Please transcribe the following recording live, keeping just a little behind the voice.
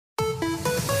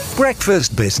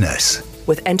Breakfast Business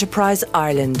with Enterprise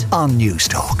Ireland on News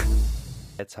Talk.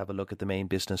 Let's have a look at the main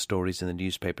business stories in the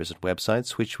newspapers and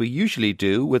websites, which we usually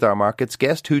do with our markets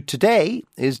guest, who today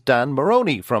is Dan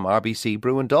Moroney from RBC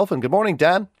Brewin Dolphin. Good morning,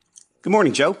 Dan. Good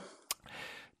morning, Joe.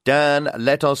 Dan,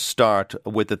 let us start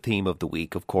with the theme of the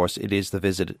week. Of course, it is the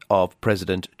visit of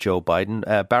President Joe Biden.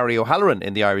 Barry O'Halloran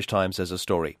in the Irish Times has a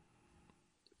story.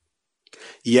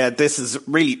 Yeah, this is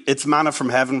really, it's manna from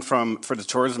heaven for the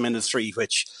tourism industry,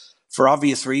 which for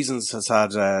obvious reasons has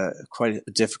had quite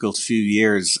a difficult few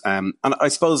years. And I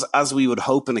suppose, as we would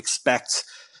hope and expect,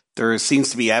 there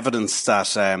seems to be evidence that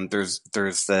there's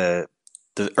the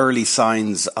early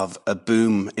signs of a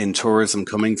boom in tourism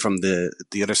coming from the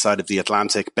other side of the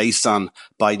Atlantic based on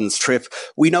Biden's trip.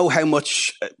 We know how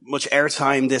much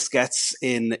airtime this gets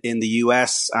in the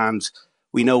US, and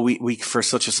we know we for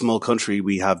such a small country,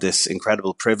 we have this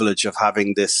incredible privilege of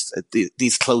having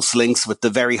these close links with the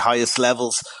very highest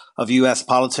levels of US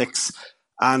politics.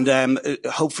 And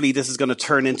hopefully this is going to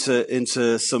turn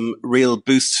into some real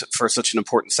boost for such an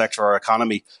important sector of our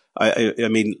economy. I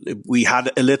mean, we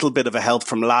had a little bit of a help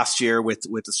from last year with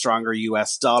the stronger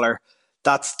US dollar.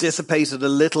 That's dissipated a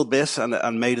little bit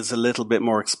and made us a little bit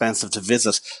more expensive to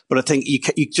visit. But I think you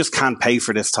just can't pay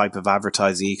for this type of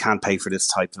advertising. You can't pay for this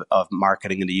type of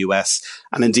marketing in the US.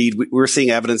 And indeed, we're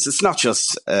seeing evidence. It's not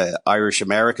just Irish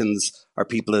Americans or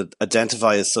people that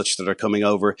identify as such that are coming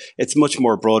over. It's much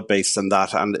more broad-based than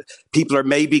that. And people are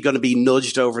maybe going to be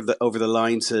nudged over the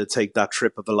line to take that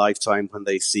trip of a lifetime when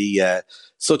they see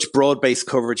such broad-based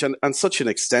coverage and such an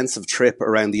extensive trip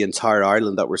around the entire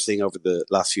island that we're seing over the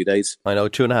last few days. I know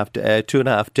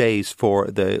 2.5 days for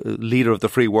the leader of the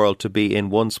free world to be in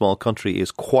one small country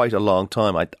is quite a long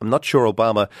time. I'm not sure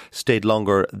Obama stayed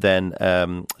longer than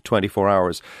 24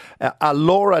 hours.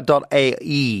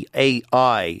 Alora.ai,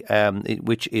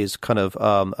 which is kind of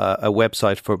a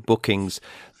website for bookings,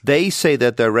 they say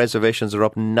that their reservations are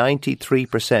up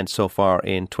 93% so far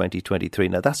in 2023.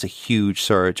 Now, that's a huge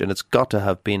surge, and it's got to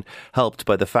have been helped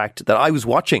by the fact that I was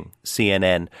watching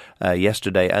CNN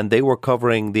yesterday, and they were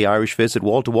covering the Irish visit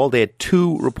wall to wall. They had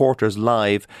 2 reporters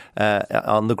live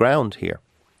on the ground here.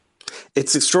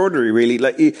 It's extraordinary, really.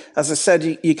 Like, as I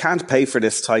said, you can't pay for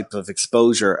this type of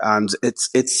exposure, and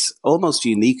it's almost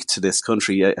unique to this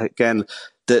country. Again,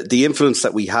 the influence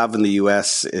that we have in the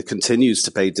US, it continues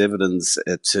to pay dividends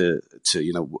to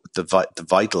the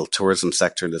vital tourism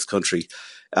sector in this country.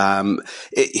 The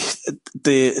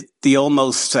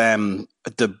almost the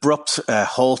abrupt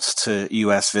halt to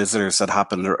US visitors that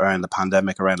happened around the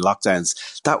pandemic, around lockdowns,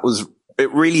 it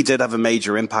really did have a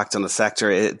major impact on the sector.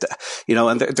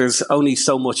 And there's only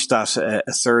so much that a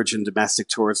surge in domestic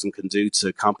tourism can do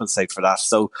to compensate for that.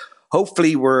 So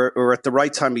hopefully we're at the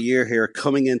right time of year here,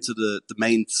 coming into the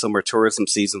main summer tourism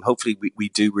season. Hopefully we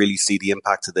do really see the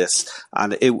impact of this.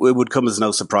 And it would come as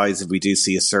no surprise if we do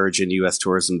see a surge in US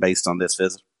tourism based on this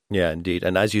visit. Yeah, indeed.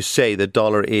 And as you say, the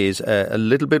dollar is a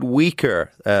little bit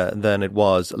weaker than it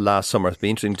was last summer. It'll be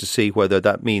interesting to see whether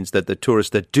that means that the tourists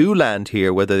that do land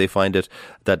here, whether they find it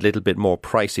that little bit more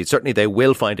pricey. Certainly they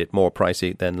will find it more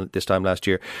pricey than this time last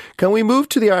year. Can we move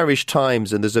to the Irish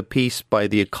Times? And there's a piece by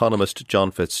the economist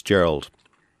John Fitzgerald.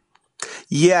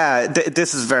 Yeah,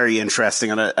 this is very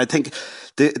interesting. And I think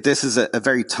this is a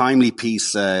very timely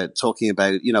piece talking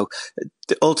about,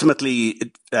 ultimately,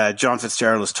 John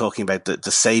Fitzgerald is talking about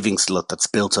the savings glut that's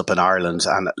built up in Ireland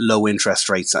and low interest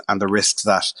rates and the risks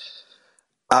that,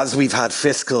 as we've had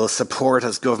fiscal support,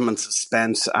 as governments have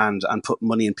spent and put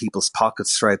money in people's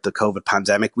pockets throughout the COVID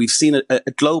pandemic, we've seen a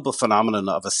global phenomenon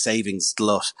of a savings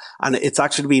glut. And it's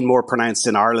actually been more pronounced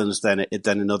in Ireland than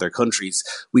in other countries.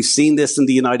 We've seen this in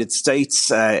the United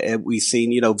States. We've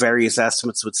seen, various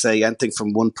estimates would say anything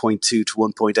from $1.2 to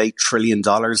 $1.8 trillion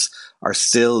are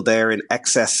still there in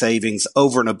excess savings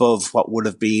over and above what would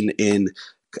have been in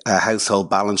household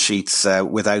balance sheets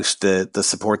without the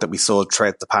support that we saw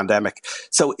throughout the pandemic.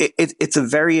 So it's a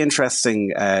very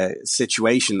interesting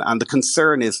situation. And the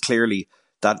concern is clearly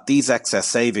that these excess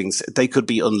savings, they could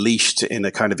be unleashed in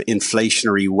a kind of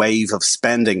inflationary wave of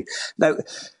spending. Now,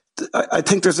 I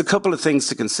think there's a couple of things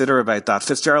to consider about that.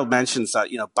 Fitzgerald mentions that,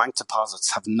 bank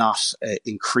deposits have not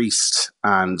increased,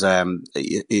 and,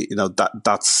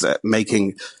 that's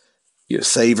making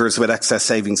savers with excess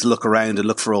savings look around and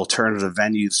look for alternative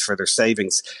venues for their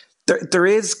savings. There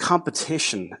is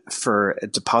competition for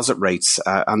deposit rates,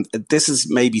 and this is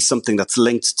maybe something that's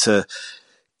linked to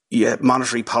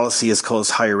monetary policy has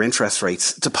caused higher interest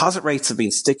rates. Deposit rates have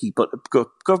been sticky, but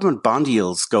government bond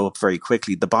yields go up very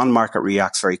quickly. The bond market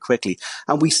reacts very quickly.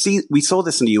 And we saw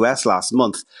this in the US last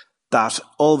month. that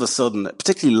all of a sudden,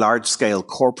 particularly large-scale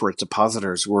corporate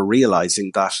depositors were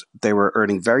realizing that they were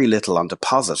earning very little on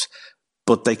deposit,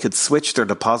 but they could switch their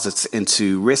deposits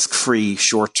into risk-free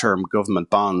short-term government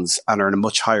bonds and earn a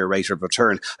much higher rate of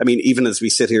return. I mean, even as we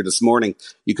sit here this morning,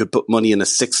 you could put money in a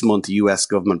 6-month US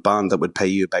government bond that would pay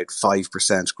you about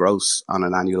 5% gross on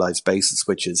an annualized basis,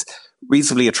 which is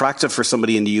reasonably attractive for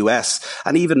somebody in the US.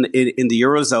 And even in the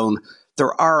Eurozone,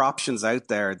 there are options out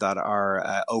there that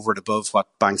are over and above what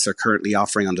banks are currently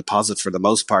offering on deposit for the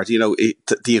most part. You know,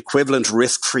 the equivalent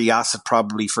risk-free asset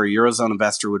probably for a Eurozone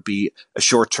investor would be a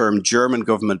short-term German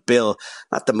government bill.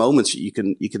 At the moment, you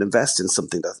can invest in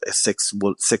something that's a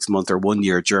 6-month or 1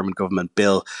 year German government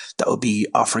bill that would be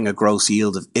offering a gross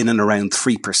yield of in and around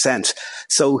 3%.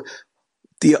 So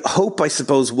the hope, I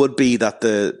suppose, would be that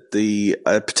the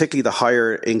particularly the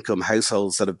higher income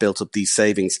households that have built up these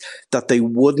savings, that they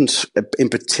wouldn't, in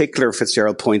particular,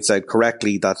 Fitzgerald points out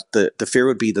correctly, that the fear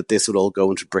would be that this would all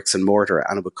go into bricks and mortar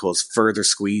and it would cause further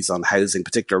squeeze on housing,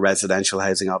 particular residential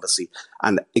housing, obviously,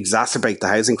 and exacerbate the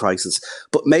housing crisis.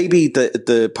 But maybe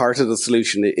the part of the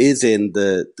solution is in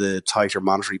the tighter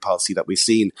monetary policy that we've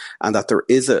seen, and that there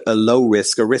is a low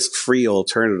risk, a risk-free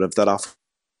alternative that offers.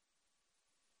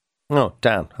 Oh,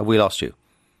 Dan, have we lost you?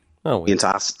 Oh, into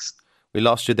assets. We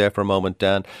lost you there for a moment,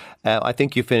 Dan. I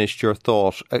think you finished your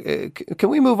thought. Can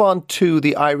we move on to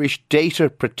the Irish Data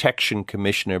Protection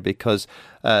Commissioner, because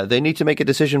they need to make a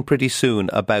decision pretty soon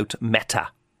about Meta?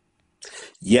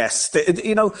 Yes,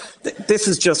 this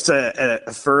is just a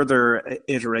further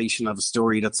iteration of a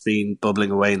story that's been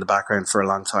bubbling away in the background for a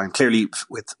long time. Clearly,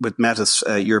 with Meta's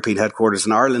European headquarters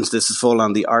in Ireland, this is full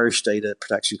on the Irish Data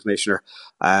Protection Commissioner.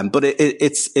 But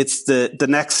it's the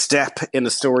next step in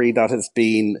a story that has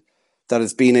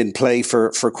been in play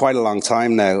for quite a long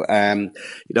time now.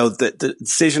 The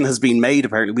decision has been made.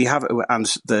 Apparently, and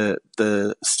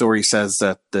the story says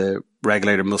that the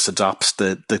regulator must adopt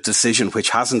the decision,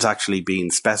 which hasn't actually been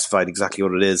specified exactly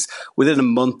what it is, within a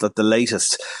month at the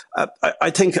latest. I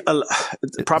think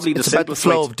probably it's about the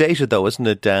flow of data, though, isn't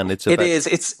it, Dan? It's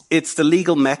the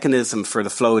legal mechanism for the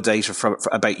flow of data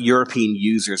about European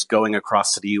users going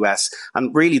across to the US,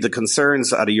 and really the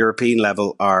concerns at a European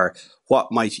level are,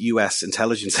 what might US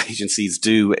intelligence agencies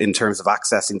do in terms of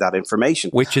accessing that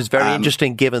information? Which is very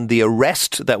interesting, given the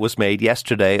arrest that was made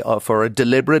yesterday for a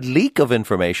deliberate leak of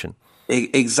information.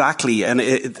 Exactly. And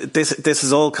this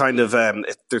is all kind of,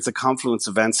 there's a confluence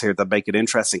of events here that make it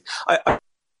interesting.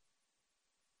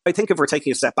 I think if we're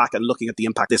taking a step back and looking at the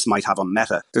impact this might have on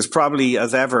Meta, there's probably,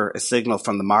 as ever, a signal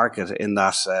from the market in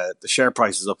that the share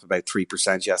price is up about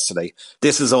 3% yesterday.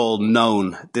 This is all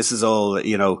known. This is all,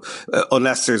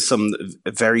 unless there's some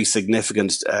very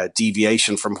significant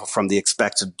deviation from the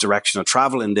expected direction of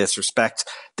travel in this respect,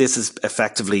 this is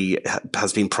effectively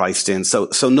has been priced in. So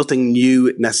nothing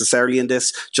new necessarily in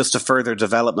this, just a further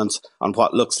development on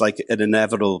what looks like an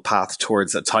inevitable path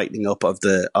towards a tightening up of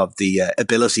the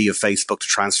ability of Facebook to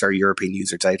transfer European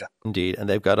user data. Indeed, and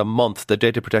they've got a month. The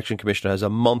Data Protection Commissioner has a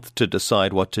month to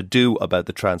decide what to do about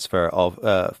the transfer of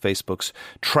Facebook's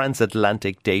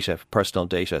transatlantic data, personal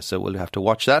data. So we'll have to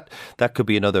watch that. That could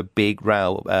be another big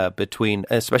row between,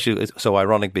 especially so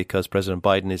ironic because President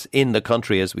Biden is in the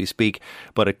country as we speak,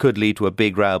 but it could lead to a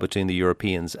big row between the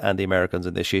Europeans and the Americans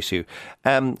in this issue.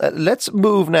 Let's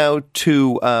move now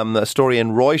to a story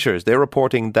in Reuters. They're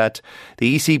reporting that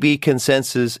the ECB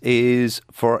consensus is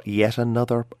for yet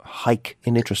another hike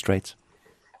in interest rates.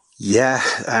 Yeah,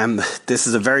 this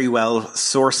is a very well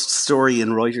sourced story in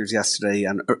Reuters yesterday,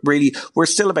 and really we're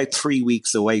still about 3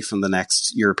 weeks away from the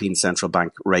next European Central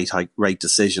Bank rate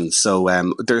decision. So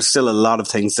there's still a lot of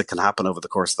things that can happen over the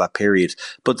course of that period.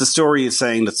 But the story is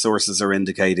saying that sources are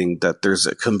indicating that there's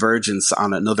a convergence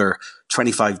on another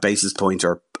 25 basis point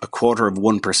or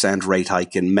 0.25% rate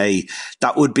hike in May.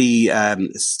 That would be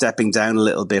stepping down a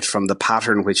little bit from the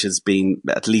pattern, which has been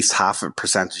at least 0.5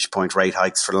 percentage point rate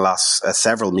hikes for the last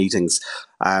several meetings.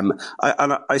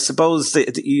 I suppose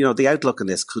the outlook on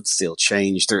this could still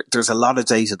change. There's a lot of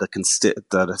data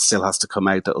that still has to come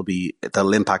out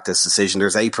that'll impact this decision.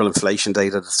 There's April inflation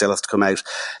data that still has to come out.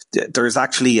 There's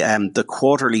actually the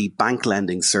quarterly bank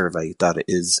lending survey that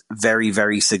is very,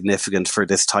 very significant for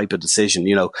this type of decision.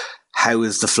 How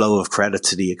is the flow of credit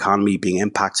to the economy being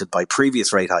impacted by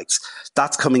previous rate hikes?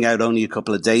 That's coming out only a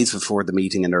couple of days before the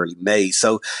meeting in early May.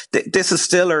 So this is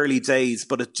still early days,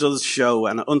 but it does show,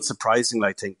 and unsurprisingly,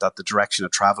 I think, that the direction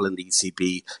of travel in the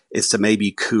ECB is to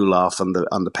maybe cool off on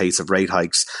the pace of rate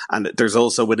hikes. And there's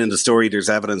also, within the story, there's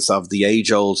evidence of the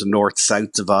age-old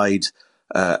north-south divide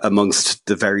amongst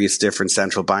the various different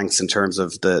central banks in terms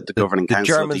of the governing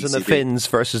council. The Germans and the Finns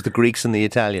versus the Greeks and the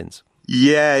Italians.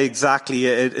 Yeah, exactly.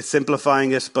 It's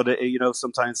simplifying it, but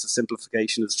sometimes the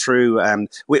simplification is true.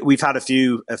 We've had a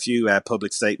few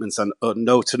public statements, and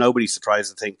to nobody's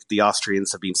surprise, I think the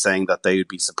Austrians have been saying that they would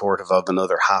be supportive of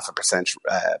another 0.5%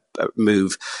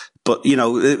 move. But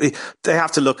they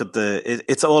have to look at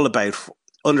it's all about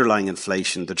underlying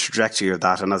inflation, the trajectory of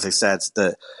that, and as I said,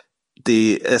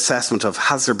 the assessment of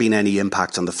has there been any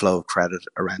impact on the flow of credit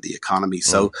around the economy.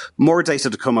 So more data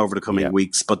to come over the coming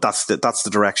weeks, but that's the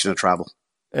direction of travel.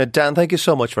 Dan, thank you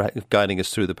so much for guiding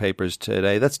us through the papers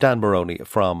today. That's Dan Moroney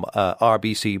from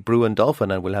RBC Brewin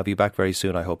Dolphin, and we'll have you back very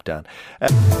soon, I hope, Dan.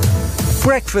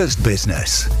 Breakfast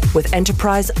Business with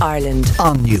Enterprise Ireland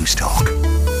on News Talk.